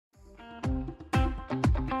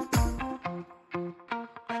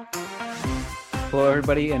Hello,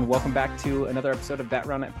 everybody, and welcome back to another episode of That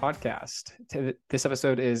Round Net Podcast. This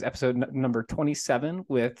episode is episode number 27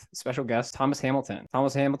 with special guest Thomas Hamilton.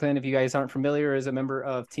 Thomas Hamilton, if you guys aren't familiar, is a member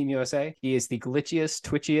of Team USA. He is the glitchiest,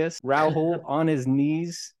 twitchiest, Raul on his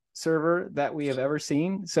knees server that we have ever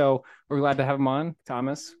seen. So we're glad to have him on.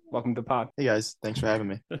 Thomas, welcome to the pod. Hey guys, thanks for having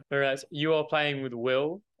me. Very nice. You are playing with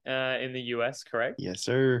Will in the US, correct? Yes,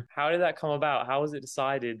 sir. How did that come about? How was it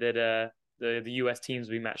decided that the US teams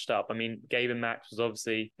we matched up? I mean, Gabe and Max was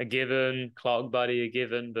obviously a given, Clark Buddy a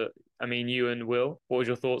given, but I mean, you and Will, what was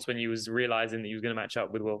your thoughts when you was realizing that you was going to match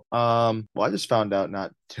up with Will? Well, I just found out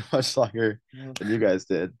not too much longer than you guys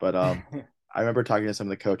did, but I remember talking to some of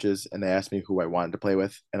the coaches and they asked me who I wanted to play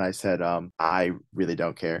with, and I said, I really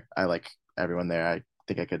don't care. I like everyone there. I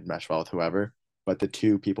think I could mesh well with whoever. But the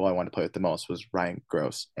two people I wanted to play with the most was Ryan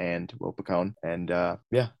Gross and Will Picone. And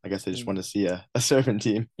yeah, I guess I just wanted to see a serving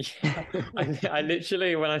team. Yeah, I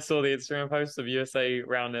literally, when I saw the Instagram post of USA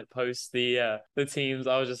Roundnet post the teams,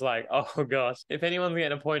 I was just like, oh gosh, if anyone's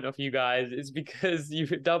getting a point off you guys, it's because you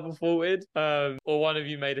double faulted or one of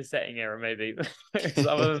you made a setting error maybe.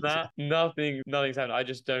 Other than that, nothing's happened. I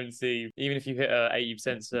just don't see, even if you hit a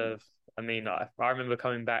 80% serve. I mean, I remember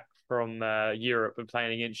coming back from Europe and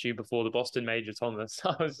playing against you before the Boston Major, Thomas.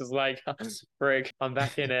 I was just like, frig, I'm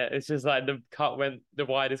back in it. It's just like the cut went the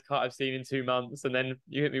widest cut I've seen in 2 months, and then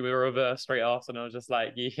you hit me with a reverse straight after, and I was just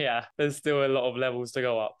like, yeah, there's still a lot of levels to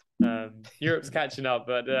go up. Europe's catching up,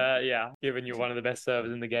 but yeah, given you're one of the best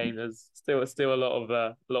servers in the game, there's still a lot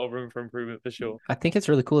of room for improvement for sure. I think it's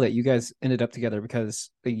really cool that you guys ended up together because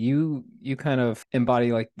you kind of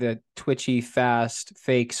embody like the twitchy, fast,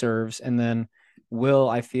 fake serves, and then Will,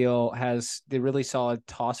 I feel, has the really solid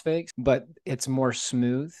toss fakes, but it's more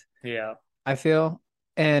smooth. Yeah, I feel.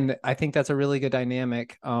 And I think that's a really good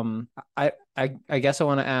dynamic. I guess I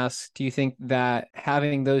want to ask, do you think that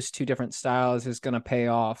having those two different styles is going to pay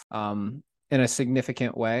off in a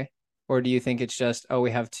significant way? Or do you think it's just,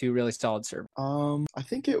 we have two really solid servers? I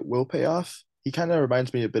think it will pay off. He kind of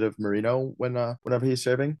reminds me a bit of Marino whenever he's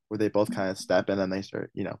serving, where they both kind of step and then they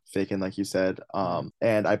start, faking like you said.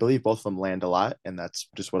 And I believe both of them land a lot, and that's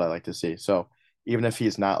just what I like to see. So even if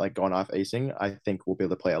he's not like going off acing, I think we'll be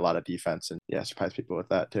able to play a lot of defense and surprise people with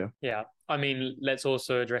that too. Yeah. I mean, let's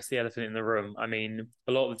also address the elephant in the room. I mean,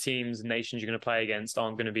 a lot of the teams and nations you're going to play against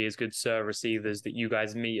aren't going to be as good serve receivers that you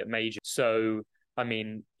guys meet at major. So, I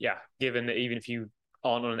mean, yeah, given that even if you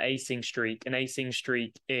on an acing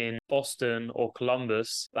streak in Boston or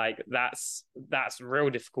Columbus, like that's real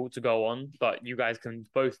difficult to go on, but you guys can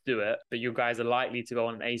both do it. But you guys are likely to go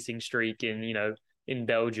on an acing streak in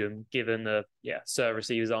Belgium, given the serve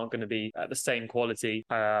receivers aren't going to be at the same quality,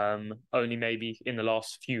 only maybe in the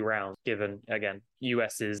last few rounds, given again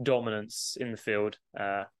US's dominance in the field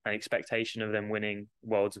and expectation of them winning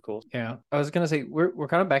worlds, of course. Yeah, I was gonna say we're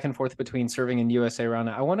kind of back and forth between serving and USA round.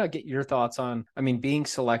 I want to get your thoughts on, being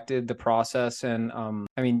selected, the process, and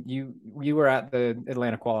you were at the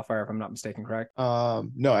Atlanta qualifier, if I'm not mistaken, correct?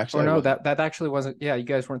 No, actually, no, that actually wasn't. Yeah, you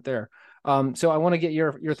guys weren't there. So I want to get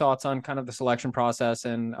your thoughts on kind of the selection process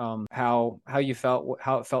and how you felt,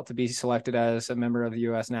 how it felt to be selected as a member of the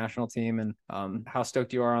U.S. national team, and how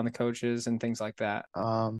stoked you are on the coaches and things like that.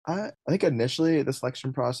 I think initially the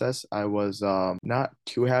selection process, I was not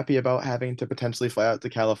too happy about having to potentially fly out to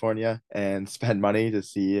California and spend money to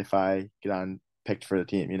see if I get picked for the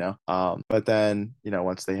team, but then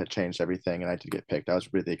once they had changed everything and I did get picked, I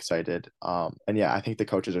was really excited. And yeah, I think the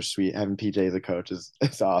coaches are sweet. Having PJ as a coach is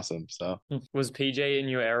awesome. So was PJ in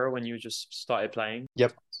your era when you just started playing?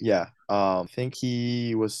 Yep. Yeah. I think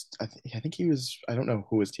he was, I think he was, I don't know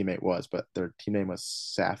who his teammate was, but their team name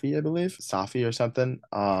was Safi, I believe. Safi or something.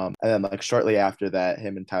 And then like shortly after that,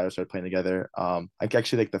 him and Tyler started playing together. I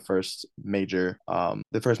actually think the first major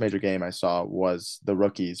game I saw was the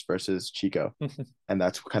rookies versus Chico. And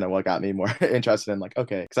that's kind of what got me more interested in like,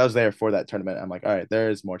 okay, because I was there for that tournament. I'm like, all right, there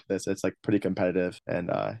is more to this. It's like pretty competitive. And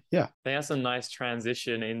yeah. I think that's a nice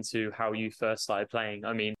transition into how you first started playing.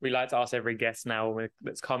 I mean, we like to ask every guest now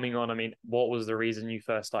that's coming on. I mean, what was the reason you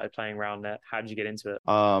first started playing RoundNet? How did you get into it?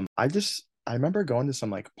 I remember going to some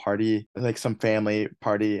like party, like some family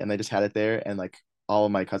party, and they just had it there, and like all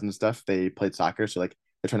of my cousins' stuff, they played soccer, so like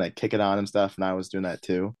they're trying to like, kick it on and stuff, and I was doing that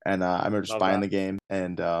too. And I remember just buying the game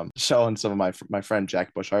and showing some of my friend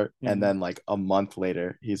Jack Bushart, and then like a month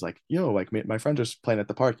later, he's like, "Yo, like my friends are just playing at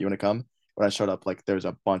the park. You want to come?" When I showed up, like there was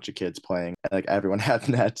a bunch of kids playing, and like everyone had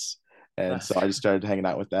nets, and so I just started hanging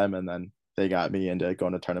out with them, and then they got me into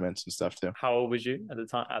going to tournaments and stuff too. How old was you at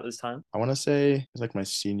this time? I want to say it was like my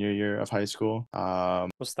senior year of high school.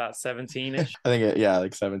 What's that, 17-ish? I think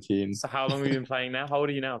like 17. So how long have you been playing now? How old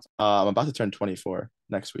are you now? I'm about to turn 24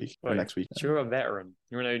 next week or Wait, next week. you're a veteran.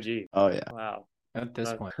 You're an OG. Oh yeah. Wow. At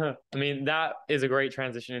this point. I mean, that is a great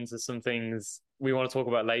transition into some things we want to talk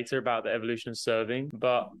about later about the evolution of serving.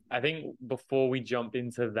 But I think before we jump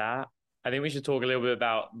into that, I think we should talk a little bit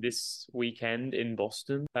about this weekend in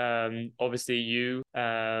Boston. Obviously, you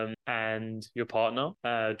and your partner,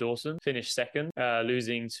 Dawson, finished second,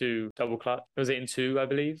 losing to Double Clutch. Was it in two, I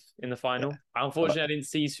believe, in the final? Yeah. Unfortunately, I didn't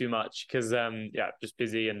see too much because, just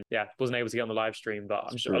busy and wasn't able to get on the live stream. But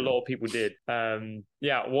I'm sure a lot of people did.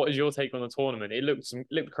 What is your take on the tournament? It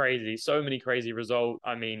looked crazy. So many crazy results.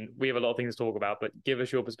 I mean, we have a lot of things to talk about, but give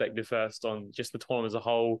us your perspective first on just the tournament as a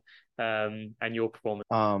whole and your performance.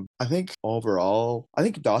 I think overall,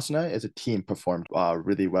 Dawson and I as a team performed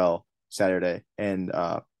really well Saturday and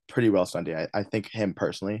pretty well Sunday. I think him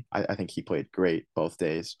personally, I think he played great both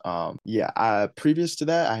days. Previous to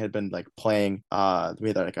that, I had been like playing. We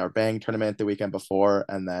had like our Bang tournament the weekend before,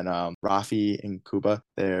 and then Rafi and Kuba,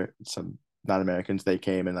 they're some non-Americans, they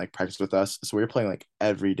came and like practiced with us, so we were playing like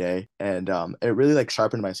every day, and it really like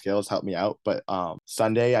sharpened my skills, helped me out. But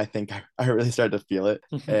Sunday, I think I really started to feel it,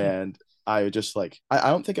 and I just like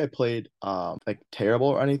I don't think I played like terrible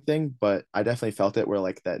or anything, but I definitely felt it where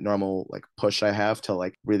like that normal like push I have to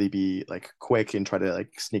like really be like quick and try to like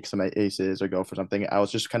sneak some aces or go for something. I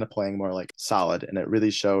was just kind of playing more like solid, and it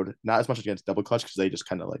really showed, not as much against Double Clutch because they just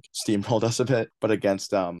kind of like steamrolled us a bit, but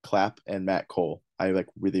against Clap and Matt Cole, I like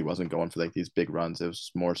really wasn't going for like these big runs. It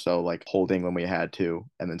was more so like holding when we had to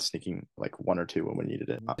and then sneaking like one or two when we needed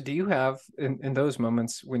it. Do you have in those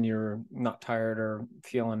moments when you're not tired or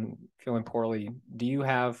feeling poorly, do you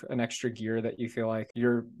have an extra gear that you feel like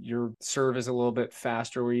your serve is a little bit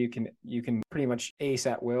faster where you can pretty much ace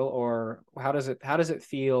at will? Or how does it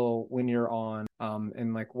feel when you're on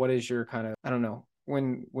and like what is your kind of, I don't know,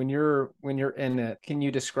 when you're in it, can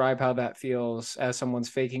you describe how that feels as someone's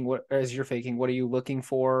faking, as you're faking, what are you looking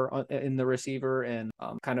for in the receiver, and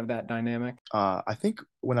kind of that dynamic? I think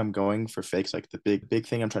when I'm going for fakes, like the big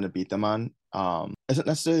thing I'm trying to beat them on isn't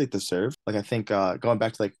necessarily like the serve. Like I think going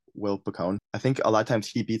back to like Will Picone, I think a lot of times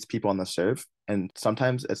he beats people on the serve, and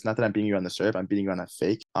sometimes it's not that I'm beating you on the serve, I'm beating you on a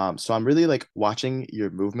fake. So I'm really like watching your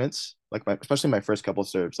movements, like especially my first couple of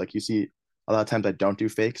serves. Like you see a lot of times I don't do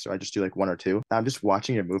fakes, or I just do like one or two. I'm just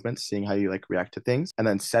watching your movements, seeing how you like react to things, and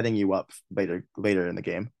then setting you up later in the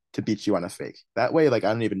game to beat you on a fake. That way, like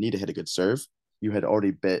I don't even need to hit a good serve. You had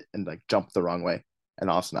already bit and like jumped the wrong way, and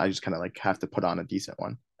all of a sudden I just kind of like have to put on a decent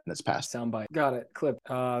one, and it's passed. Soundbite. Got it. Clip.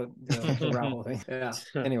 The raffle thing. Yeah.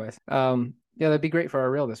 Anyways. Yeah, that'd be great for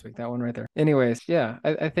our reel this week. That one right there. Anyways, yeah,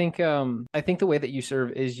 I think the way that you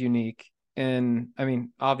serve is unique. And I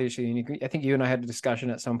mean, obviously, I think you and I had a discussion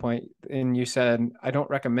at some point, and you said, I don't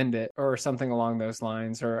recommend it, or something along those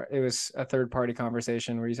lines, or it was a third party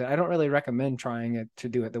conversation where you said, I don't really recommend trying it to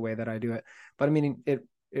do it the way that I do it. But I mean,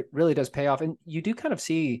 it really does pay off. And you do kind of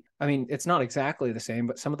see, I mean, it's not exactly the same,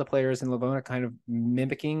 but some of the players in Livona kind of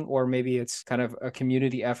mimicking, or maybe it's kind of a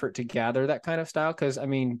community effort to gather that kind of style. Cause I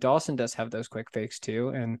mean, Dawson does have those quick fakes too.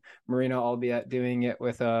 And Marino, albeit doing it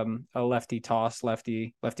with a lefty toss,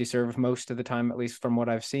 lefty serve most of the time, at least from what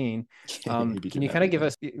I've seen. Can you kind of give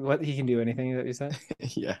us what he can do? Anything that you said?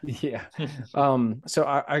 Yeah. Yeah. So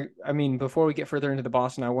I mean, before we get further into the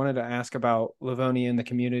Boston, I wanted to ask about Livonia and the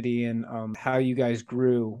community, and how you guys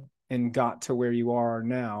grew and got to where you are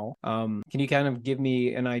now. Can you kind of give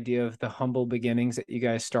me an idea of the humble beginnings that you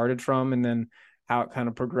guys started from, and then how it kind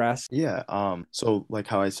of progressed? Yeah. So like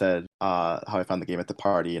how I said, how I found the game at the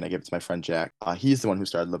party and I gave it to my friend Jack. He's the one who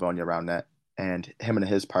started Livonia around net, and him and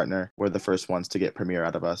his partner were the first ones to get Premier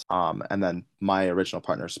out of us. And then my original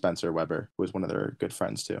partner, Spencer Weber, who was one of their good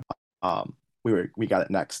friends too. We got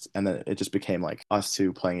it next, and then it just became like us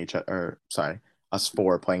two playing each other, or sorry, us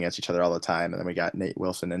four playing against each other all the time. And then we got Nate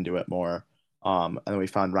Wilson into it more. And then we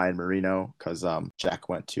found Ryan Marino because Jack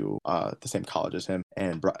went to the same college as him,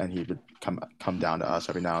 and he would come down to us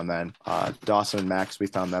every now and then. Dawson and Max, we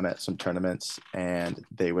found them at some tournaments, and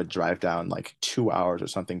they would drive down like 2 hours or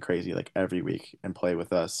something crazy like every week and play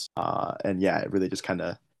with us. And yeah, it really just kind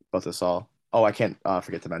of built us all. Oh, I can't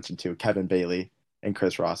forget to mention too, Kevin Bailey and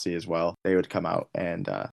Chris Rossi as well. They would come out, and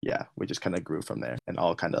we just kind of grew from there and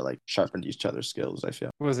all kind of like sharpened each other's skills, I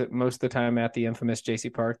feel. Was it most of the time at the infamous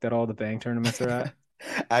JC Park that all the Bang tournaments are at?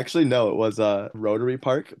 Actually, no, it was Rotary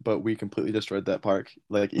Park, but we completely destroyed that park.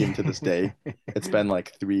 Like even to this day, it's been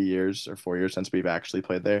like 3 years or 4 years since we've actually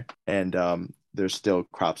played there, and there's still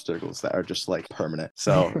crop circles that are just like permanent.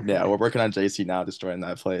 So yeah, we're working on JC now, destroying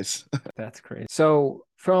that place. That's crazy. So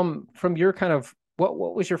from your kind of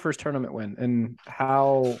what was your first tournament win, and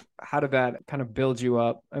how did that kind of build you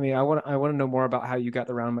up? I mean, I want to know more about how you got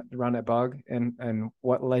the round net bug and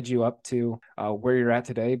what led you up to where you're at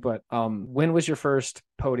today. But when was your first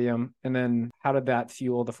podium, and then how did that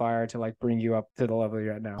fuel the fire to like bring you up to the level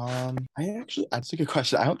you're at now? That's a good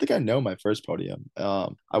question. I don't think I know my first podium.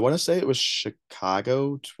 I want to say it was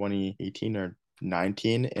Chicago 2018 or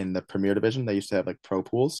 19 in the Premier Division. They used to have like pro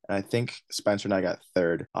pools, and I think Spencer and I got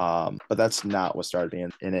third. But that's not what started me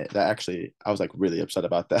in it. That actually, I was like really upset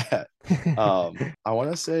about that. I want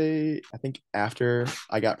to say I think after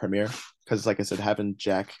I got Premier, because like I said, having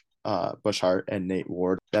Jack Bushart and Nate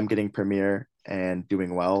Ward, them getting Premier and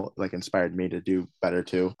doing well like inspired me to do better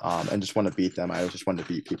too, and just want to beat them. I just wanted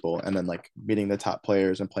to beat people, and then like meeting the top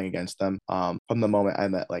players and playing against them. From the moment I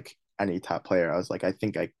met like any top player, I was like, I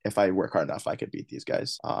think if I work hard enough, I could beat these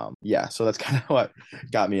guys. Yeah, so that's kind of what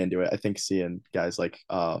got me into it. I think seeing guys like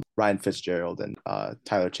Ryan Fitzgerald and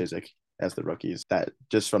Tyler Chiswick as the rookies, that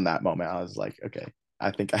just from that moment I was like, okay,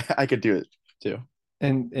 I think I could do it too.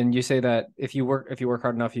 And you say that if you work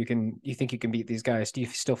hard enough, you think you can beat these guys. Do you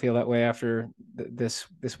still feel that way after this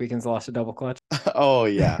weekend's loss to Double Clutch? Oh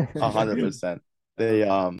yeah, 100%.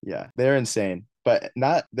 They're insane, but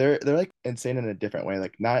not they're like insane in a different way.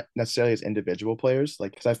 Like not necessarily as individual players.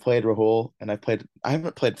 Like because I've played Rahul and I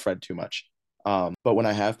haven't played Fred too much. But when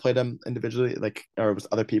I have played them individually, like or with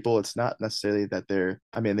other people, it's not necessarily that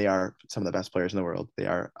they are some of the best players in the world. They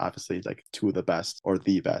are obviously like two of the best or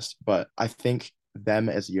the best. But I think them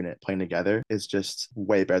as a unit playing together is just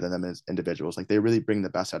way better than them as individuals. Like they really bring the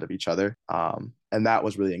best out of each other. And that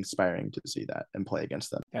was really inspiring to see that and play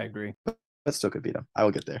against them. I agree. But still could beat them. I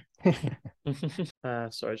will get there.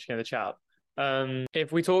 Sorry, just getting the chat.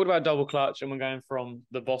 If we talked about Double Clutch and we're going from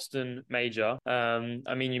the Boston Major,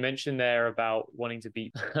 I mean, you mentioned there about wanting to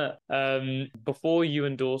beat. Before you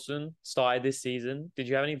and Dawson started this season, did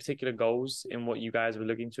you have any particular goals in what you guys were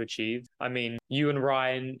looking to achieve? I mean, you and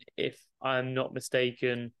Ryan, if I'm not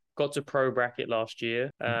mistaken, got to pro bracket last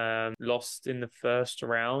year, lost in the first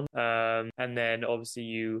round, and then obviously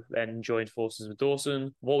you then joined forces with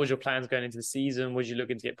Dawson. What was your plans going into the season? Was you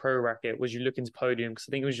looking to get pro bracket? Was you looking to podium? Because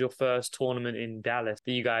I think it was your first tournament in Dallas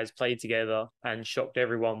that you guys played together and shocked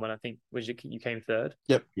everyone when I think you came third.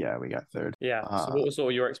 Yep. Yeah, we got third. Yeah. So what were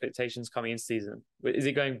sort of your expectations coming into season? Is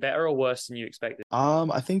it going better or worse than you expected?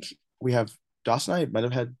 I think Dawson and I might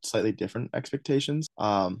have had slightly different expectations.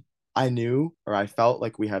 I knew or I felt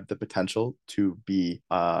like we had the potential to be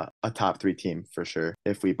a top 3 team for sure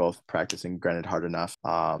if we both practice and grinded hard enough.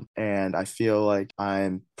 And I feel like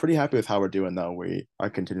I'm pretty happy with how we're doing though. We are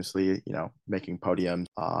continuously, making podiums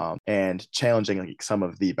and challenging like some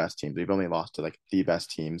of the best teams. We've only lost to like the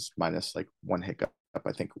best teams minus like one hiccup.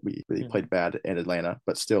 I think we really played bad in Atlanta,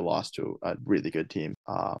 but still lost to a really good team.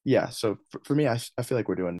 So for me, I feel like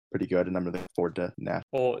we're doing pretty good, and I'm really looking forward to Nationals.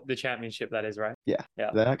 Or the championship, that is, right? Yeah. Do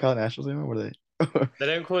they not call it Nationals anymore? What are they? They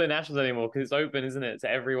don't call it Nationals anymore because it's open, isn't it, to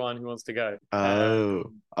everyone who wants to go. Oh,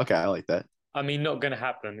 okay. I like that. I mean, not going to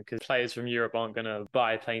happen because players from Europe aren't going to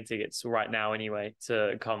buy plane tickets right now anyway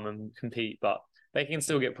to come and compete, but they can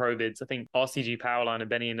still get pro bids. I think RCG Powerline and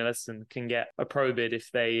Benny and Ellison can get a pro bid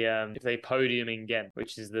if they podium in Ghent,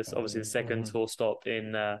 which is obviously the second tour stop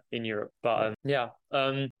in Europe. But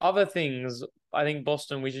other things, I think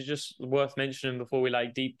Boston, which is just worth mentioning before we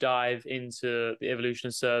like deep dive into the evolution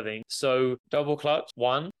of serving. So Double Clutch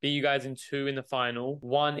 1, beat you guys in 2 in the final,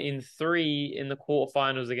 1 in 3 in the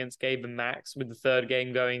quarterfinals against Gabe and Max, with the third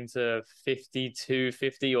game going to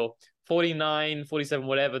 52-50 or 49, 47,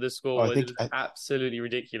 whatever the score was. It was absolutely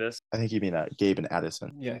ridiculous. I think you mean Gabe and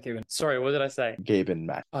Addison. Yeah, Gabe. Sorry, what did I say? Gabe and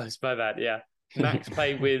Max. Oh, it's my bad. Yeah. Max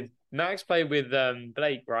played with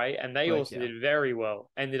Blake, right? And they also did very well.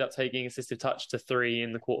 Ended up taking assistive touch to 3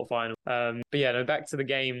 in the quarterfinal. Back to the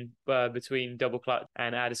game between Double Clutch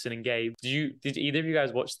and Addison and Gabe. Did either of you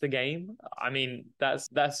guys watch the game? I mean, that's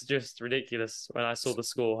just ridiculous. When I saw the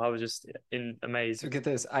score, I was just amazed. So get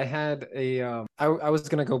this, I had I was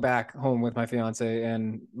gonna go back home with my fiance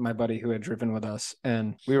and my buddy who had driven with us,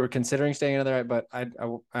 and we were considering staying another night, but I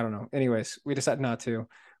don't know. Anyways, we decided not to.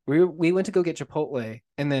 We went to go get Chipotle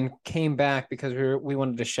and then came back because we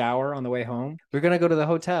wanted to shower on the way home. We are gonna go to the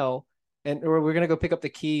hotel or we're gonna go pick up the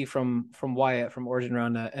key from Wyatt from Origin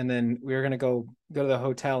Roundnet, and then we were gonna go to the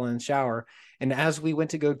hotel and shower. And as we went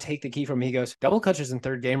to go take the key from him, he goes, Double Clutch is in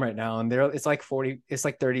third game right now, and it's like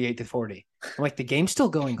 38-40. I'm like, the game's still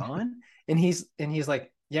going on, and he's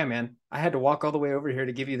like, yeah, man, I had to walk all the way over here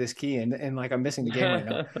to give you this key, and like I'm missing the game right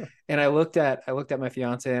now. And I looked at my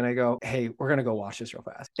fiance and I go, hey, we're gonna go watch this real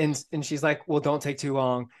fast. And she's like, well, don't take too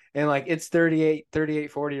long. And like it's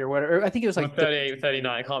 38:40 or whatever. I think it was like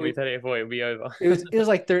 38:39. It can't be 38:40. It'll be over. It was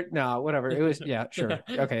like no, whatever. It was sure.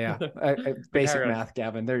 Okay, yeah. Basic math,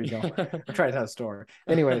 Gavin. There you go. I'm trying to tell a story.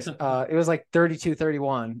 Anyways, it was like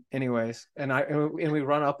 32-31. Anyways, and we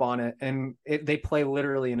run up on it, and they play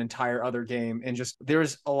literally an entire other game, and just there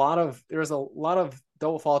was a lot of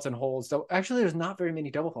double faults and holds. So actually, there's not very many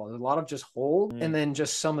double faults. There's a lot of just hold, and then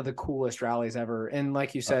just some of the coolest rallies ever. And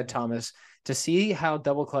like you said, Thomas, to see how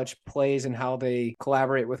double clutch plays and how they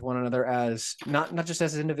collaborate with one another as not just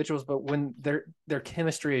as individuals, but when their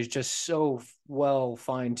chemistry is just so well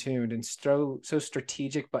fine-tuned and so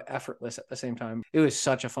strategic but effortless at the same time. It was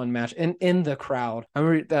such a fun match. And in the crowd, I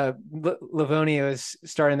remember Livonia was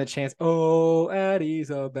starting the chants, "Oh, Addie's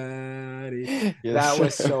a baddie." Yes. That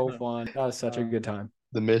was so fun. That was such a good time.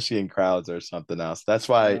 The Michigan crowds are something else. That's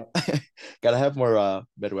why gotta have more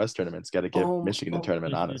Midwest tournaments. Gotta give Michigan a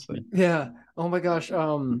tournament, honestly. Yeah. Oh my gosh.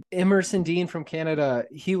 Emerson Dean from Canada.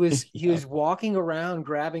 He was walking around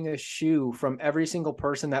grabbing a shoe from every single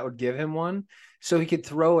person that would give him one, so he could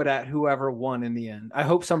throw it at whoever won in the end. I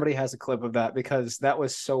hope somebody has a clip of that, because that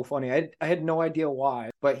was so funny. I had no idea why,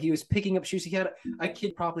 but he was picking up shoes. A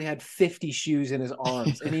kid probably had 50 shoes in his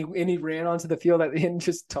arms, and he ran onto the field at the end and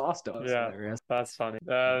just tossed us. Yeah, that's funny.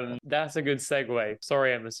 That's a good segue.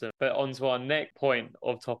 Sorry, Emerson. But on to our next point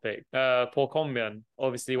of topic. Picone,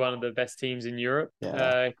 obviously one of the best teams in Europe,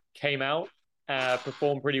 came out.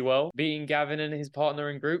 Performed pretty well, beating Gavin and his partner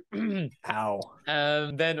in group. How?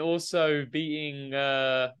 Then also beating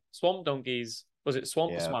Swamp Donkeys. Was it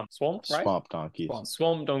Swamp? Yeah. Swamp, right? Swamp Donkeys.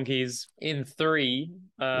 Swamp Donkeys in 3,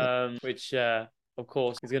 which of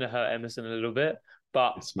course is going to hurt Emerson a little bit.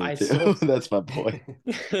 But I saw... That's my boy.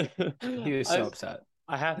 He was so upset.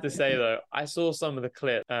 I have to say though, I saw some of the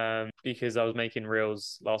clip because I was making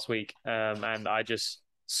reels last week, and I just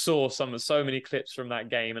saw so many clips from that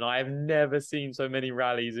game, and I have never seen so many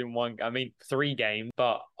rallies in 3 games,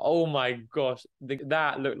 but oh my gosh,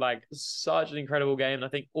 that looked like such an incredible game. And I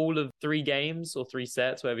think all of 3 games or 3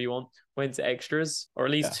 sets, whatever you want, went to extras, or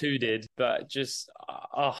at least 2 did. But just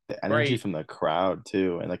the energy from the crowd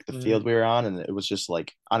too, and like the field we were on, and it was just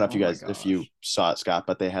like, I don't know if you saw it, Scott,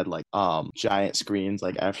 but they had like giant screens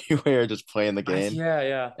like everywhere just playing the game.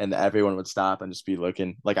 And everyone would stop and just be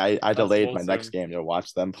looking. Like I delayed my next game to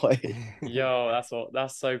watch them play. Yo,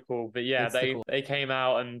 that's so cool. But yeah, they came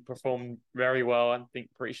out and performed very well. I think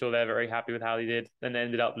pretty sure they're very happy with how they did. Then they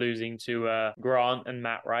ended up losing to Grant and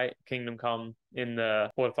Matt, right? Kingdom Come in the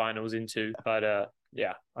quarterfinals in 2. But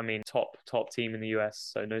yeah, I mean, top team in the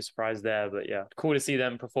US, so no surprise there. But yeah, cool to see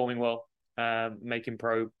them performing well, making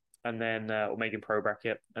pro, and then or making pro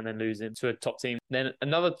bracket, and then losing to a top team. Then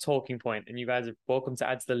another talking point, and you guys are welcome to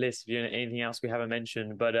add to the list if you have anything else we haven't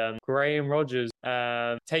mentioned. But Graham Rogers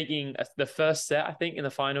taking the first set, I think, in the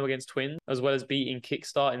final against Twins, as well as beating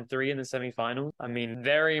Kickstart in 3 in the semi-final. I mean,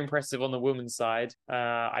 very impressive on the women's side.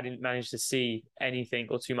 I didn't manage to see anything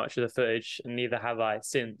or too much of the footage, and neither have I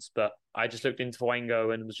since, but I just looked into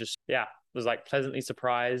Wango and was like pleasantly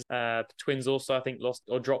surprised. Twins also, I think, lost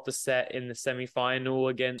or dropped the set in the semi-final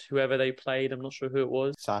against whoever they played. I'm not sure who it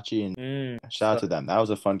was. Sachi and shout out to them. That was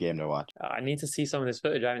a fun game to watch. I need to see some of this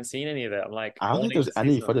footage. I haven't seen any of it. I'm like, I don't think there's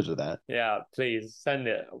any footage of that. Yeah, please send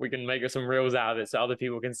it. We can make some reels out of it so other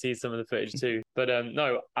people can see some of the footage too. But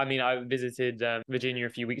no, I mean, I visited Virginia a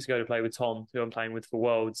few weeks ago to play with Tom, who I'm playing with for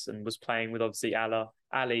Worlds, and was playing with obviously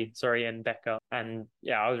Ali, and Becca. And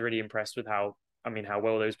yeah, I was really impressed with how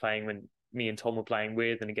well they was playing when me and Tom were playing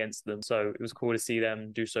with and against them. So it was cool to see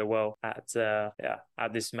them do so well at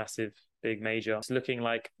this massive big major. It's looking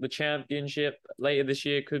like the championship later this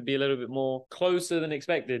year could be a little bit more closer than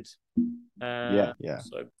expected. So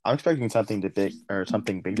I'm expecting something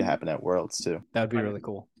big to happen at Worlds too. That would be really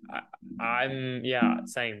cool.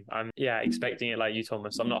 Same. I'm expecting it like you,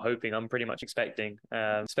 Thomas. I'm not hoping. I'm pretty much expecting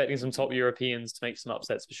some top Europeans to make some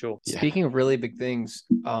upsets for sure. Speaking of really big things,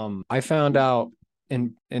 I found out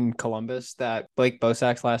in Columbus that Blake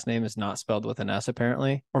Bosak's last name is not spelled with an S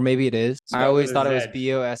apparently, or maybe it is. I always thought it was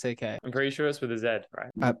Bosak. I'm pretty sure it's with a Z,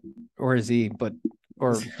 right? Or a Z, but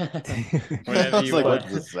or whatever you want.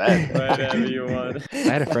 Whatever you want. I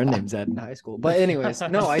had a friend named Zed in high school, but anyways,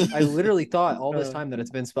 no, I literally thought all this time that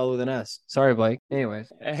it's been spelled with an S. Sorry, Blake. Anyways,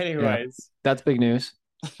 that's big news.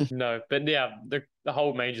 No, but yeah, the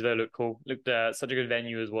whole major though looked cool. Looked such a good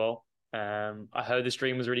venue as well. I heard the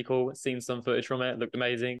stream was really cool. Seen some footage from it. Looked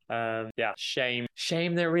amazing.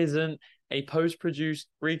 Shame there isn't a post-produced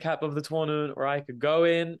recap of the tournament where I could go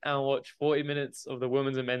in and watch 40 minutes of the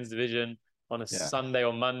women's and men's division on a Sunday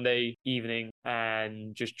or Monday evening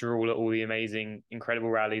and just drool at all the amazing, incredible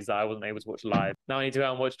rallies that I wasn't able to watch live. Now I need to go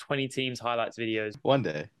and watch 20 teams highlights videos. One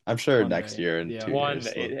day. I'm sure next year and 2 One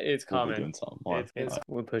years. day. It's coming. We'll be doing something more.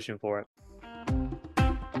 We're pushing for it.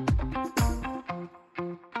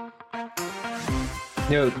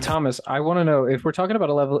 Thomas, I want to know if we're talking about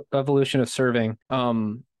a evolution of serving,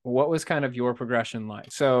 what was kind of your progression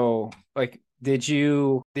like? So like, did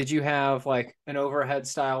you have like an overhead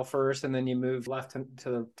style first and then you moved left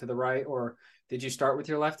to the right, or did you start with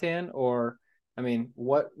your left hand? Or I mean,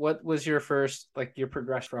 what was your first, like your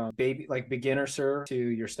progression from beginner serve to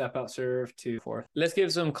your step out serve to fourth? Let's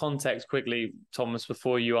give some context quickly, Thomas,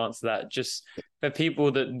 before you answer that. Just for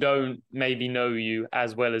people that don't maybe know you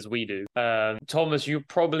as well as we do. Thomas, you're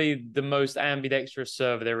probably the most ambidextrous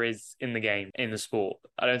server there is in the game, in the sport.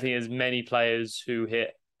 I don't think there's many players who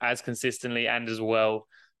hit as consistently and as well,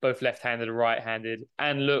 both left-handed and right-handed,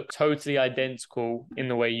 and look totally identical in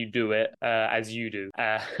the way you do it as you do.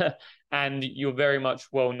 And you're very much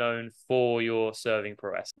well known for your serving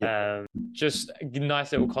prowess. Just a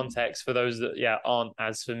nice little context for those that aren't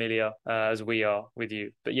as familiar as we are with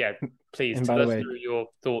you. But please tell us through your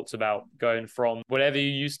thoughts about going from whatever you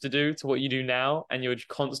used to do to what you do now, and your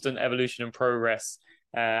constant evolution and progress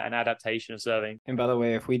and adaptation of serving. And by the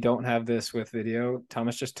way, if we don't have this with video,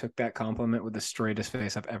 Thomas just took that compliment with the straightest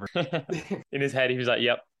face I've ever. In his head, he was like,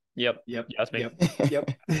 Yep, that's me.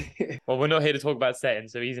 Yep. Well, we're not here to talk about setting,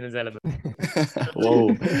 so he's in his element. Whoa,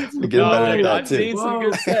 I've seen some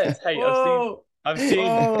good sets. Hey, I've seen.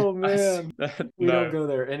 Oh man, we don't go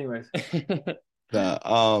there, anyways.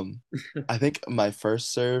 I think my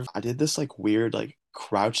first serve, I did this like weird like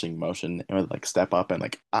crouching motion and would like step up and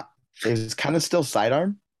like it was kind of still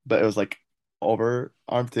sidearm, but it was like over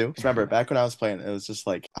arm too. Remember back when I was playing, it was just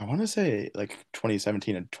like, I want to say like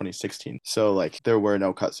 2017 and 2016. So like there were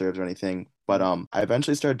no cut serves or anything, but I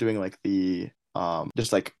eventually started doing like the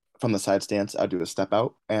just like from the side stance, I'd do a step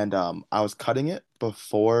out, and I was cutting it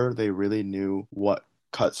before they really knew what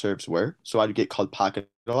cut serves were. So I'd get called pocket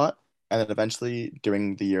a lot, and then eventually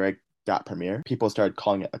during the year I got Premier, people started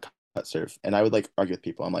calling it a cut serve, and I would like argue with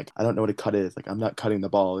people. I'm like, I don't know what a cut is. Like, I'm not cutting the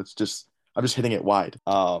ball. I'm just hitting it wide.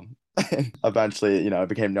 And eventually, it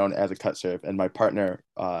became known as a cut serve. And my partner,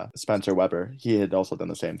 Spencer Weber, he had also done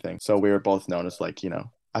the same thing. So we were both known as like,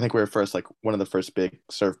 I think we were first, like one of the first big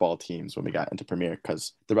serve ball teams when we got into Premier,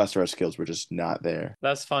 because the rest of our skills were just not there.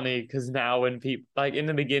 That's funny, because now when people, like in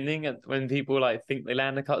the beginning, when people like think they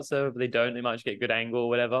land a cut serve, but they don't, they might just get good angle or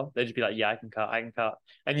whatever. They'd just be like, yeah, I can cut.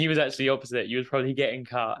 And you was actually the opposite. You was probably getting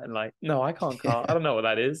cut and like, no, I can't cut. I don't know what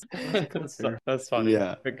that is. That's funny.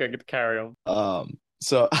 Yeah. Good carry on.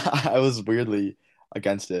 So I was weirdly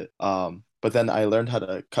against it. But then I learned how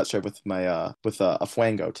to cut serve with my with a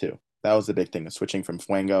fuengo too. That was the big thing, switching from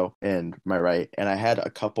fuengo and my right. And I had a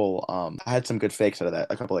couple, I had some good fakes out of that.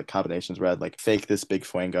 A couple like combinations where I'd like fake this big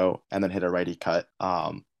fuengo and then hit a righty cut.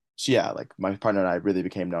 So yeah, like my partner and I really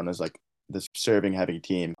became known as like this serving heavy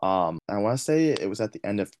team. I want to say it was at the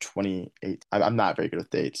end of 2008. I'm not very good with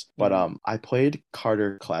dates, but I played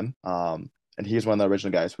Carter Clem. And he was one of the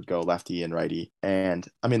original guys who would go lefty and righty. And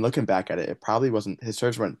I mean, looking back at it, it probably wasn't, his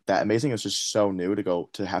serves weren't that amazing. It was just so new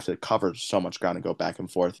to have to cover so much ground and go back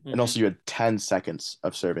and forth. Mm-hmm. And also you had 10 seconds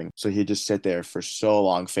of serving. So he'd just sit there for so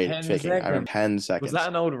long faking. I remember 10 seconds. Was that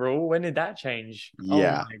an old rule? When did that change?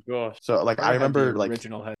 Yeah. Oh my gosh. So like, I remember like,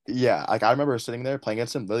 original head. Yeah. Like I remember sitting there playing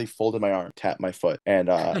against him, really folded my arm, tapped my foot, and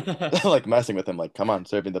like messing with him, like, come on,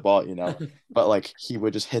 serving the ball, But like, he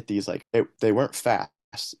would just hit these, like, they weren't fast,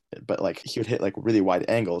 but like he would hit like really wide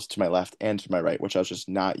angles to my left and to my right, which I was just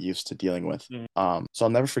not used to dealing with. So I'll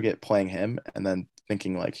never forget playing him and then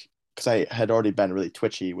thinking like, because I had already been really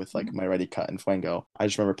twitchy with like my righty cut and fuengo. I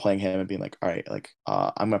just remember playing him and being like, all right, like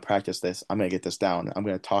I'm gonna practice this, I'm gonna get this down, I'm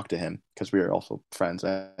gonna talk to him, because we were also friends.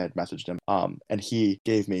 I had messaged him and he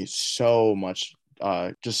gave me so much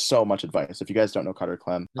just so much advice. If you guys don't know Carter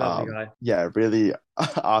Clem, yeah, really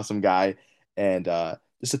awesome guy, and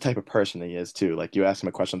just the type of person he is too. Like you ask him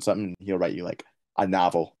a question on something, he'll write you like a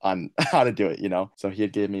novel on how to do it, So he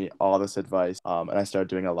had gave me all this advice. And I started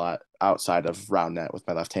doing a lot outside of round net with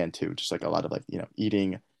my left hand too. Just like a lot of like,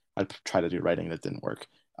 eating. I'd try to do writing, that didn't work.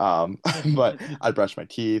 But I'd brush my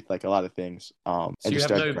teeth, like a lot of things. So you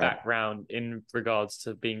have no background in regards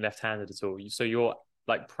to being left-handed at all. So you're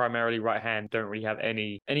like primarily right hand, don't really have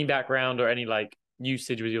any background or any like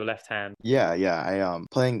usage with your left hand. Yeah. I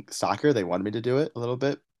playing soccer, they wanted me to do it a little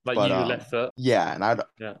bit, Like But use your left foot. yeah, and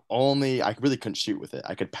Yeah. I really couldn't shoot with it.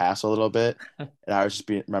 I could pass a little bit, and I was just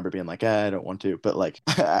remember being like, I don't want to. But like,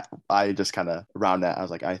 I just kind of around that, I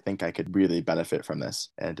was like, I think I could really benefit from this.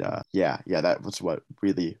 And yeah, that was what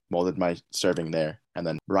really molded my serving there. And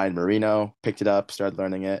then Ryan Marino picked it up, started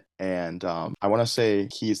learning it, and I want to say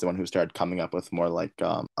he's the one who started coming up with more like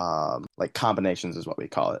combinations is what we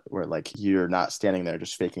call it, where like you're not standing there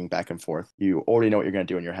just faking back and forth. You already know what you're gonna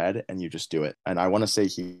do in your head, and you just do it. And I want to say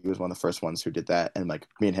he was one of the first ones who did that, and like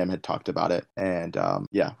me and him had talked about it, and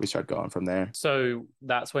yeah, we started going from there. So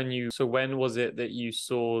that's when when was it that you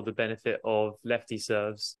saw the benefit of lefty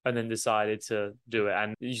serves and then decided to do it?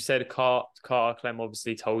 And you said Carter Clem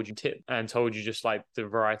obviously told you tip and told you just like the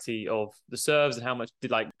variety of the serves and how much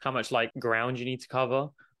like ground you need to cover.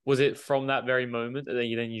 Was it from that very moment that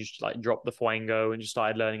you just like dropped the Fuango and just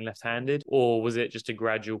started learning left-handed, or was it just a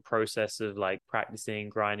gradual process of like practicing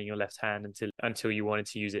grinding your left hand until you wanted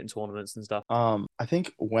to use it in tournaments and stuff? I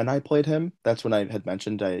think when I played him, that's when I had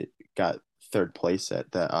mentioned I got third place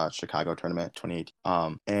at the Chicago tournament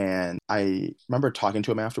 2018. And I remember talking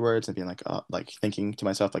to him afterwards and being like thinking to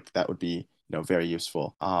myself like that would be very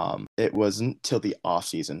useful. It wasn't till the off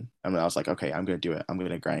season and when I was like, okay, I'm gonna do it. I'm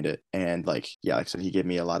gonna grind it. And like yeah, like I said, he gave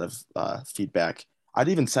me a lot of feedback. I'd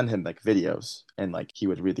even send him like videos and like he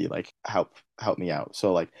would really like help me out.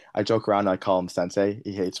 So like I joke around and I call him sensei.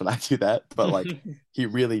 He hates when I do that, but like he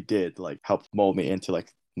really did like help mold me into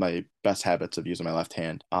like my best habits of using my left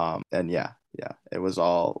hand. And yeah, it was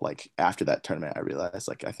all like after that tournament, I realized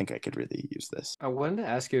like I think I could really use this. I wanted to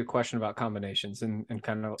ask you a question about combinations and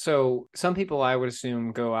kind of so some people I would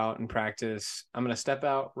assume go out and practice. I'm going to step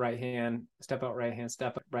out right hand, step out right hand,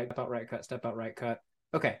 step out right cut, step out right cut.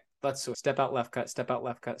 Okay, let's step out left cut, step out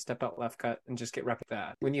left cut, step out left cut, and just get rep with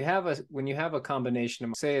that. When you have a combination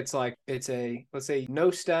of say it's a let's say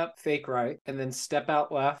no step, fake right, and then step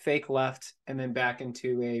out left, fake left, and then back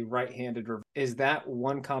into a right-handed reverse. Is that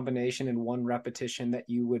one combination in one repetition that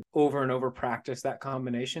you would over and over practice that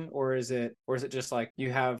combination, or is it just like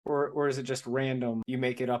you have, or is it just random? You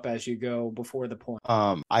make it up as you go before the point.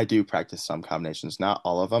 I do practice some combinations, not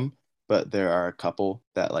all of them, but there are a couple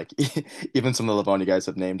that like even some of the Livonia guys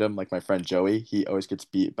have named him. Like my friend Joey, he always gets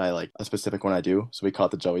beat by like a specific one I do, so we call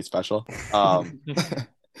it the Joey special.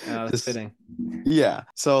 That's fitting. Yeah.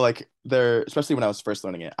 So like there, especially when I was first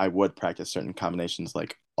learning it, I would practice certain combinations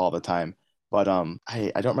like all the time. But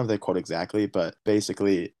I don't remember the quote exactly, but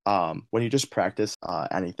basically when you just practice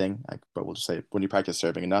anything, like but we'll just say when you practice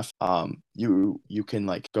serving enough, you can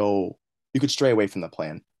like you could stray away from the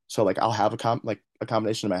plan. So like I'll have a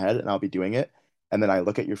combination in my head and I'll be doing it, and then I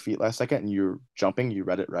look at your feet last second and you're jumping, you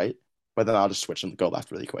read it right, but then I'll just switch and go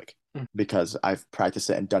left really quick because I've practiced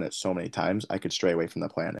it and done it so many times. I could stray away from the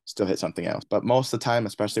plan and still hit something else. But most of the time,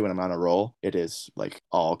 especially when I'm on a roll, it is like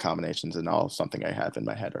all combinations and all something I have in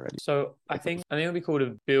my head already. So I think it'd be cool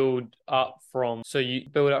to build up from. So you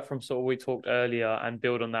build up from sort of what we talked earlier and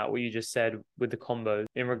build on that what you just said with the combos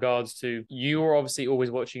in regards to you are obviously always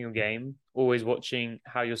watching your game, always watching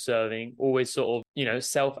how you're serving, always sort of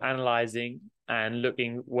self-analyzing and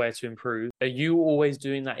looking where to improve. Are you always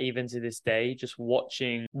doing that even to this day? Just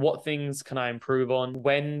watching what things can I improve on?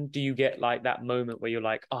 When do you get like that moment where you're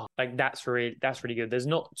like, oh, like that's really good. There's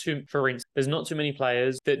not too many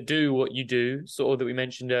players that do what you do, sort of that we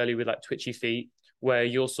mentioned earlier with like twitchy feet, where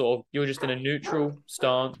you're just in a neutral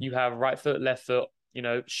stance. You have right foot, left foot,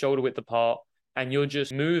 shoulder width apart, and you're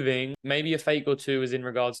just moving. Maybe a fake or two is in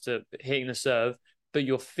regards to hitting the serve, but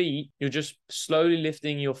your feet, you're just slowly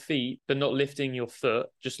lifting your feet, but not lifting your foot,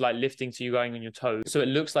 just like lifting to you going on your toes. So it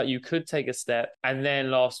looks like you could take a step, and then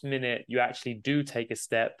last minute, you actually do take a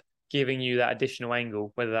step, giving you that additional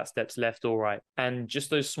angle, whether that step's left or right. And just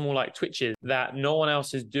those small like twitches that no one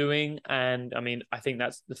else is doing. And I mean, I think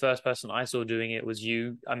that's the first person I saw doing it was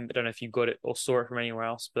you. I don't know if you got it or saw it from anywhere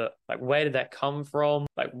else, but like, where did that come from?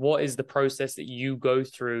 Like, what is the process that you go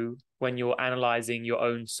through when you're analyzing your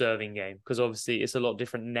own serving game? Because obviously it's a lot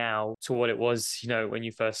different now to what it was, when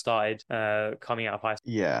you first started coming out of high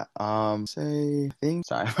school. Yeah. Say things.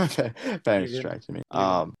 Sorry, Very distracting me.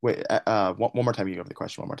 Wait. One more time. You go over the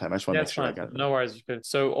question one more time. I just want to make sure I got it. No worries.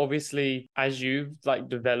 So obviously, as you've like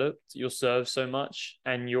developed your serve so much,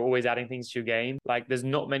 and you're always adding things to your game, like there's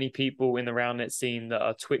not many people in the round net scene that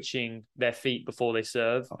are twitching their feet before they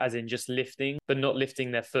serve, as in just lifting, but not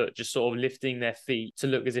lifting their foot, just sort of lifting their feet to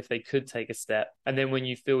look as if they could take a step. And then when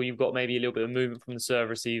you feel you've got maybe a little bit of movement from the serve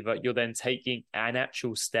receiver, you're then taking an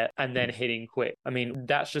actual step and then hitting quick. I mean,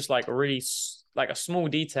 that's just like really like a small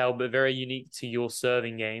detail, but very unique to your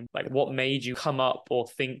serving game. Like what made you come up or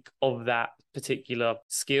think of that particular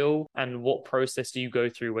skill, and what process do you go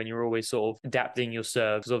through when you're always sort of adapting your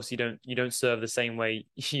serve? Because obviously you don't serve the same way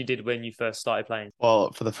you did when you first started playing.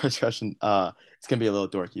 Well, for the first question, it's gonna be a little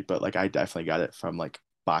dorky, but like I definitely got it from like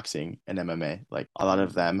boxing and MMA. Like a lot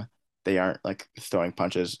of them, they aren't like throwing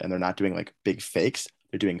punches and they're not doing like big fakes.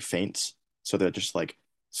 They're doing feints. So they're just like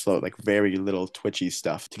slow, like very little twitchy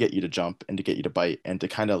stuff to get you to jump and to get you to bite and to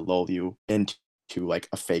kind of lull you into like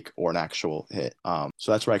a fake or an actual hit.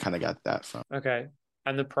 So that's where I kind of got that from. Okay.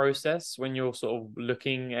 And the process when you're sort of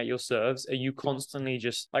looking at your serves, are you constantly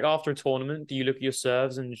just like after a tournament, do you look at your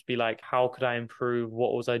serves and just be like, how could I improve?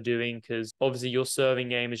 What was I doing? Because obviously your serving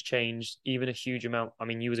game has changed even a huge amount. I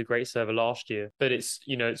mean, you was a great server last year, but it's,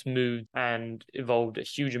 it's moved and evolved a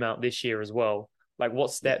huge amount this year as well. Like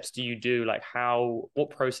what steps do you do? Like what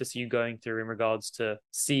process are you going through in regards to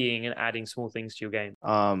seeing and adding small things to your game?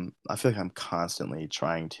 I feel like I'm constantly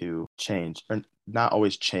trying to change, or not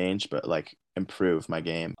always change, but like improve my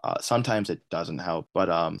game. Sometimes it doesn't help, but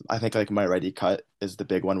I think like my ready cut is the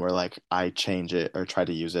big one where like I change it or try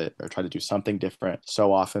to use it or try to do something different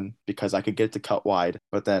so often because I could get it to cut wide,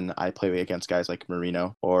 but then I play against guys like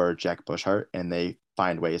Marino or Jack Bushart and they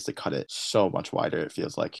find ways to cut it so much wider, it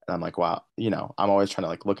feels like. And I'm like, wow, I'm always trying to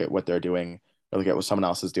like look at what they're doing or look at what someone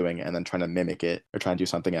else is doing and then trying to mimic it or try and do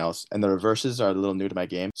something else. And the reverses are a little new to my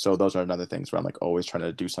game. So those are another things where I'm like always trying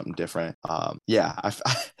to do something different. I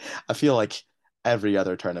feel like every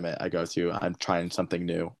other tournament I go to, I'm trying something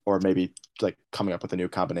new or maybe like coming up with a new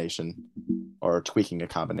combination or tweaking a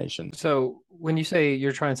combination. So when you say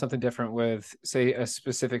you're trying something different with, say,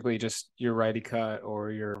 specifically just your righty cut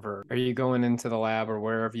or your vert, are you going into the lab or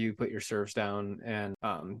wherever you put your serves down and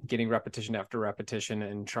getting repetition after repetition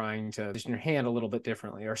and trying to position your hand a little bit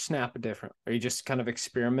differently or snap it different? Are you just kind of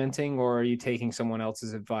experimenting or are you taking someone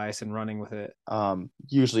else's advice and running with it?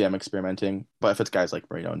 Usually I'm experimenting, but if it's guys like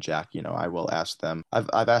Marino and Jack, I will ask them.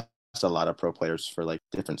 I've asked a lot of pro players for like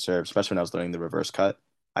different serves, especially when I was learning the reverse cut.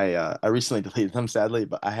 I recently deleted them sadly,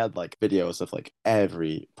 but I had like videos of like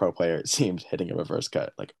every pro player it seemed hitting a reverse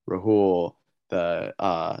cut, like Rahul, the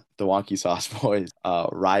Wonky Sauce Boys,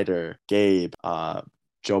 Ryder, Gabe,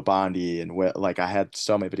 Joe Bondi, and like I had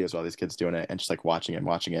so many videos of all these kids doing it and just like watching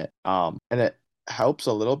it. And it helps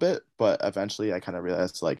a little bit, but eventually I kind of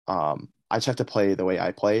realized like I just have to play the way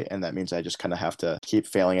I play, and that means I just kind of have to keep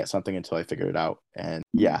failing at something until I figure it out. And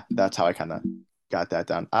yeah, that's how I kind of got that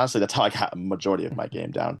down. Honestly, that's how I got a majority of my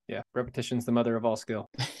game down. Yeah, repetition's the mother of all skill.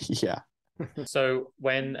 Yeah. So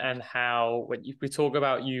when and how, we talk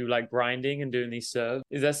about you like grinding and doing these serves,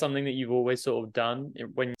 is that something that you've always sort of done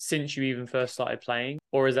since you even first started playing?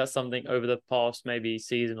 Or is that something over the past maybe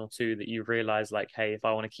season or two that you've realized like, hey, if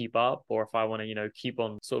I want to keep up or if I want to, keep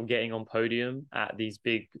on sort of getting on podium at these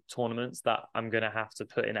big tournaments that I'm going to have to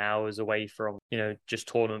put in hours away from, just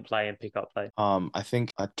tournament play and pickup play? I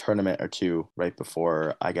think a tournament or two right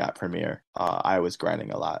before I got Premier, I was grinding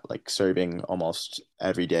a lot, like serving almost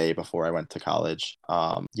every day before I went to college.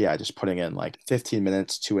 Just putting in like 15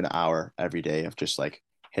 minutes to an hour every day of just like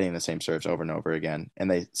hitting the same serves over and over again. And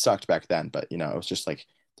they sucked back then, but it was just like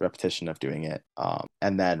the repetition of doing it.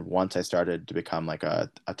 And then once I started to become like a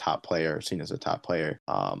top player, seen as a top player,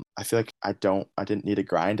 I feel like I didn't need to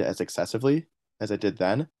grind as excessively as I did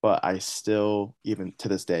then, but I still, even to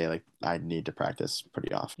this day, like I need to practice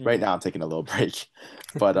pretty often. Right now I'm taking a little break,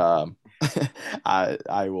 but I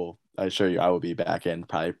assure you I will be back in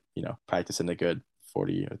probably, practicing a good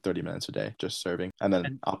 40 or 30 minutes a day just serving. And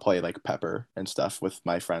then I'll play like pepper and stuff with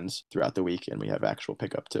my friends throughout the week and we have actual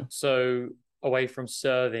pickup too. So away from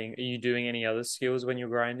serving, are you doing any other skills when you're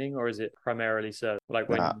grinding or is it primarily serving? Like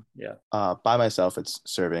by myself it's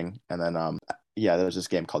serving and then there's this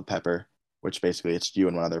game called Pepper, which basically it's you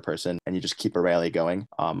and one other person and you just keep a rally going.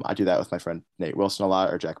 I do that with my friend Nate Wilson a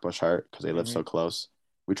lot or Jack Bushart because they live so close.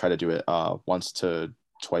 We try to do it once to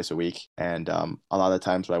twice a week. And a lot of the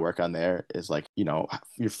times what I work on there is like,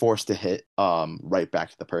 you're forced to hit right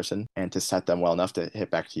back to the person and to set them well enough to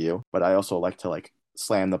hit back to you. But I also like to like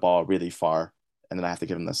slam the ball really far and then I have to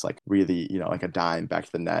give them this like really, like a dime back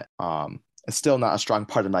to the net. It's still not a strong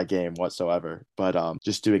part of my game whatsoever, but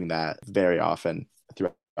just doing that very often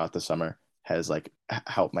throughout the summer has like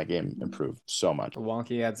helped my game improve so much.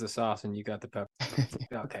 Wonky adds the sauce and you got the pepper.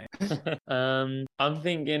 Okay. I'm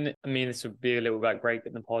thinking, this would be a little bit break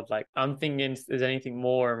in the pod. Like, I'm thinking if there's anything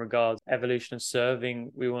more in regards to evolution of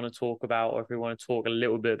serving we want to talk about, or if we want to talk a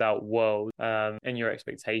little bit about World and your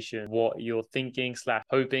expectation, what you're thinking /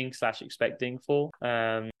 hoping / expecting for.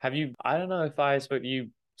 I don't know if I spoke to you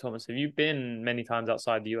Thomas, have you been many times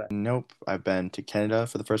outside the US? Nope. I've been to Canada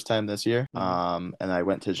for the first time this year. And I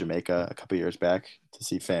went to Jamaica a couple years back to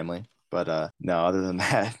see family. But no, other than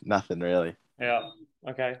that, nothing really. Yeah.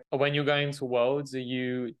 Okay. When you're going to Worlds, are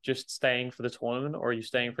you just staying for the tournament or are you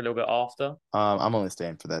staying for a little bit after? I'm only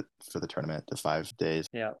staying for the tournament, the 5 days.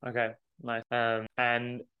 Yeah. Okay. Nice.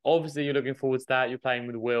 And obviously you're looking forward to that. You're playing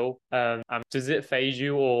with Will. Does it phase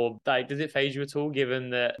you or like does it phase you at all given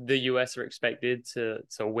that the US are expected to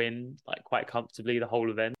win like quite comfortably the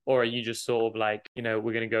whole event? Or are you just sort of like,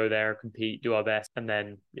 we're gonna go there, compete, do our best, and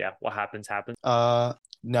then what happens happens?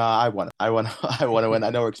 No, I want to. I want to win.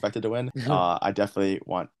 I know we're expected to win. I definitely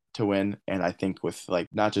want to win, and I think with like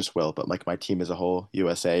not just Will, but like my team as a whole,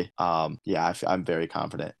 USA. I'm very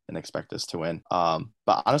confident and expect us to win.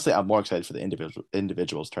 But honestly, I'm more excited for the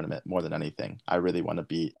individuals tournament more than anything. I really want to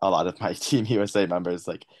beat a lot of my Team USA members.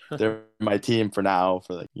 Like they're my team for now,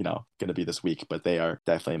 for like gonna be this week, but they are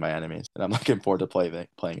definitely my enemies, and I'm looking forward to playing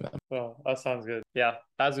them. Well, that sounds good. Yeah,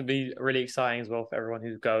 that would be really exciting as well for everyone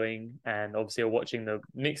who's going, and obviously are watching the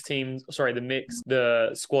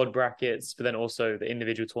squad brackets, but then also the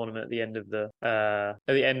individual tournament at the end of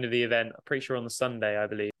the event. I'm pretty sure on the Sunday, I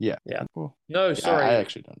believe. Yeah. Cool. No, sorry, I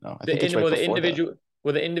actually don't know. I think it's right before that.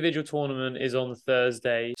 Well, the individual tournament is on the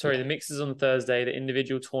Thursday. Sorry, the mix is on the Thursday. The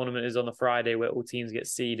individual tournament is on the Friday where all teams get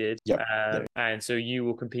seeded. Yep. And so you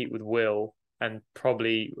will compete with Will and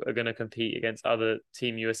probably are going to compete against other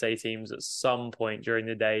Team USA teams at some point during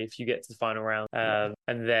the day if you get to the final round.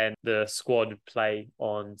 And then the squad play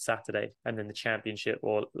on Saturday, and then the championship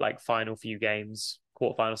or like final few games,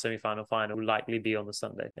 quarterfinal, semi-final, final will likely be on the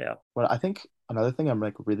Sunday. Yeah. Well, I think another thing I'm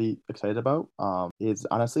like really excited about is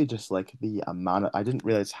honestly just like the amount I didn't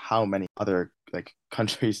realize how many other like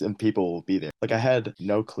countries and people will be there. Like I had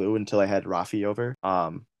no clue until I had Rafi over.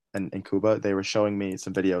 And in Cuba, they were showing me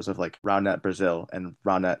some videos of like round net Brazil and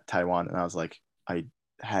round net Taiwan, and I was like, I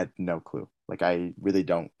had no clue. Like I really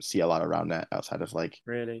don't see a lot of round net outside of like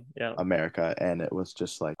America, and it was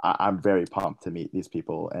just like I'm very pumped to meet these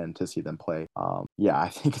people and to see them play. I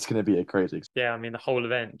think it's gonna be a crazy experience. Yeah, I mean the whole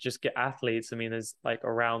event, just get athletes. I mean, there's like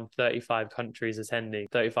around 35 countries attending.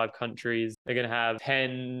 35 countries. They're gonna have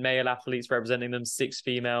 10 male athletes representing them, 6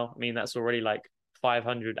 female. I mean, that's already like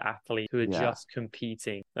 500 athletes who are just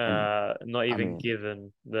competing, not even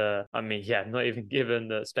given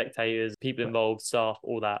the spectators, people involved, staff,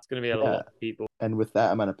 all that. It's going to be a lot of people. And with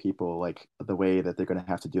that amount of people, like the way that they're going to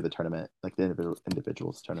have to do the tournament, like the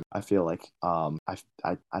individuals tournament, I feel like I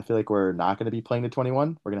feel like we're not going to be playing the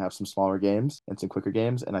 21. We're going to have some smaller games and some quicker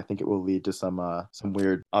games, and I think it will lead to some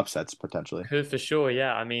weird upsets potentially. Could for sure,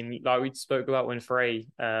 yeah. I mean, like we spoke about when Frey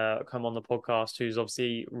come on the podcast, who's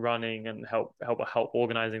obviously running and help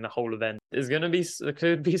organizing the whole event. There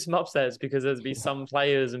could be some upsets because there's be some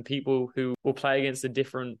players and people who will play against a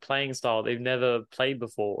different playing style they've never played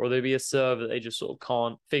before, or there'll be a serve that they just sort of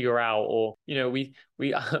can't figure out, or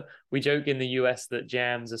we joke in the US that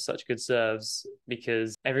jams are such good serves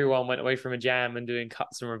because everyone went away from a jam and doing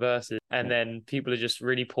cuts and reverses, and then people are just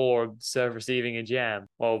really poor serve receiving a jam.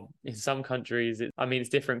 Well, in some countries, it's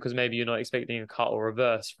different because maybe you're not expecting a cut or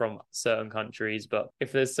reverse from certain countries, but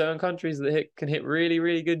if there's certain countries that can hit really,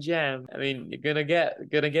 really good jam, I mean, you're gonna get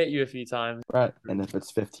you a few times. Right, and if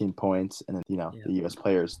it's 15 points, and the US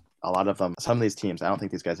players, a lot of them, some of these teams, I don't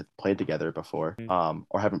think these guys have played together before,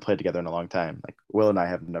 or haven't played together in a long time. Like Will and I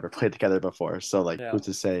have never played together before, so like who's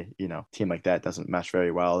to say, team like that doesn't mesh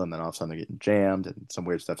very well, and then all of a sudden they're getting jammed and some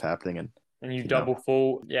weird stuff's happening, and you double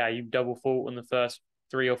fault on the first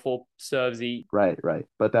 3 or 4 serves each. Right,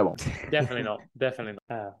 but that won't. Definitely not.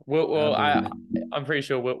 I'm pretty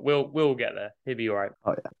sure we'll get there. He'll be all right.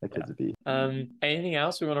 Oh yeah, that kid's a beat. Anything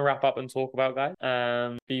else we want to wrap up and talk about, guys?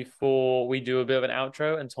 Before we do a bit of an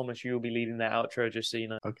outro, and Thomas, you will be leading that outro, just so you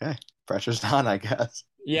know. Okay, pressure's on, I guess.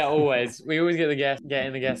 Yeah, always. We always getting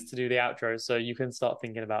the guests to do the outro, so you can start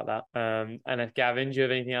thinking about that. And if Gavin, do you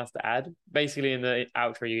have anything else to add? Basically, in the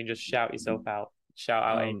outro, you can just shout yourself out. Shout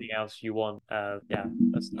out anything else you want.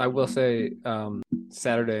 I will say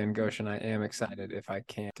Saturday in Goshen, I am excited if I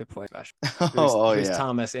can to play special. There's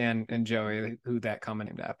Thomas and Joey, who that comment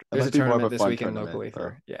named after. There's a tournament this weekend locally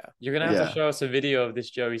You're gonna have to show us a video of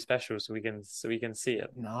this Joey special so we can see it.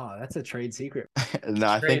 No, that's a trade secret. No,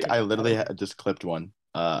 I think I literally just clipped one.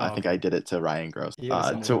 I think I did it to Ryan Gross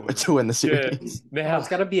to win the series. It's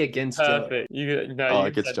got to be against Joey.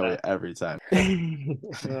 It gets Joey every time.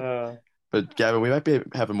 But Gavin, we might be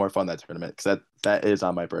having more fun that tournament because that is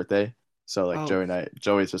on my birthday. So like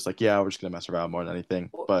Joey's just like, yeah, we're just gonna mess around more than anything.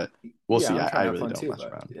 But we'll see. I'm trying to I have really fun don't too, mess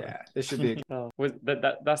but around. yeah, this should be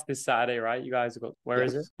That's this Saturday, right? You guys have got, where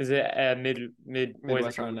is it? Is it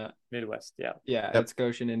Midwest round net. Midwest, yeah. Yeah, Yep. it's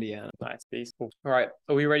Goshen, Indiana. Nice, peaceful. All right,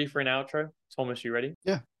 are we ready for an outro? Thomas, you ready?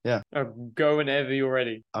 Yeah. Go whenever you're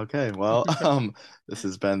ready. Okay, well, this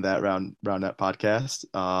has been that Roundnet podcast.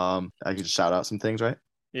 I can just shout out some things, right?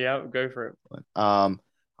 Yeah, go for it.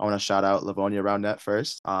 I want to shout out Livonia Roundnet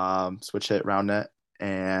first, SwitchHit Roundnet,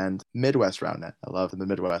 and Midwest Roundnet. I love the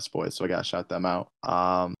Midwest boys, so I gotta shout them out.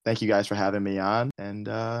 Thank you guys for having me on, and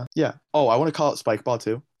yeah. Oh, I want to call it Spike Ball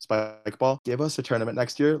too. Spike Ball, give us a tournament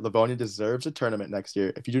next year. Livonia deserves a tournament next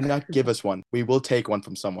year. If you do not give us one, we will take one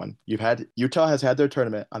from someone. Utah has had their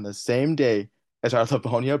tournament on the same day as our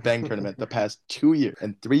Livonia Bang tournament the past 2 years,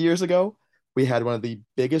 and 3 years ago, we had one of the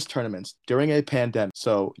biggest tournaments during a pandemic.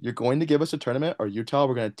 So you're going to give us a tournament, or Utah,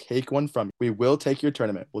 we're going to take one from you. We will take your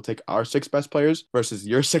tournament. We'll take our 6 best players versus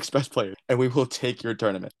your 6 best players, and we will take your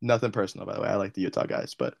tournament. Nothing personal, by the way. I like the Utah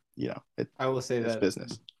guys, but I will say it's that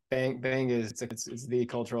business. Bang is it's the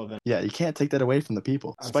cultural event. Yeah, you can't take that away from the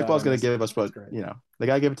people. I'm Spike Ball's sorry, going to give us what, they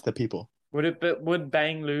got to give it to the people. Would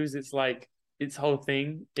Bang lose its whole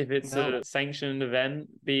thing if it's a sanctioned event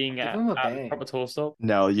being at the proper tour stop?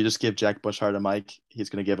 No, you just give Jack Bushart a mic. He's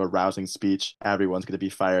going to give a rousing speech. Everyone's going to be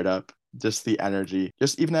fired up. Just the energy.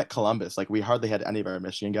 Just even at Columbus, like we hardly had any of our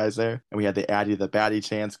Michigan guys there, and we had the Addy the Batty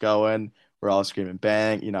chants going. We're all screaming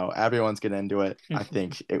Bang. Everyone's getting into it. I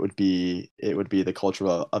think it would be the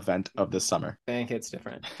cultural event of this summer. Bang hits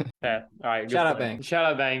different. Yeah. All right. Shout out Bang. Shout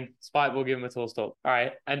out Bang. Spike will give him a tour stop. All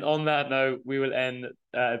right. And on that note, we will end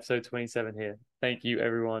episode 27 here. Thank you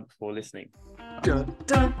everyone for listening. Dun,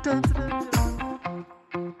 dun, dun, dun, dun.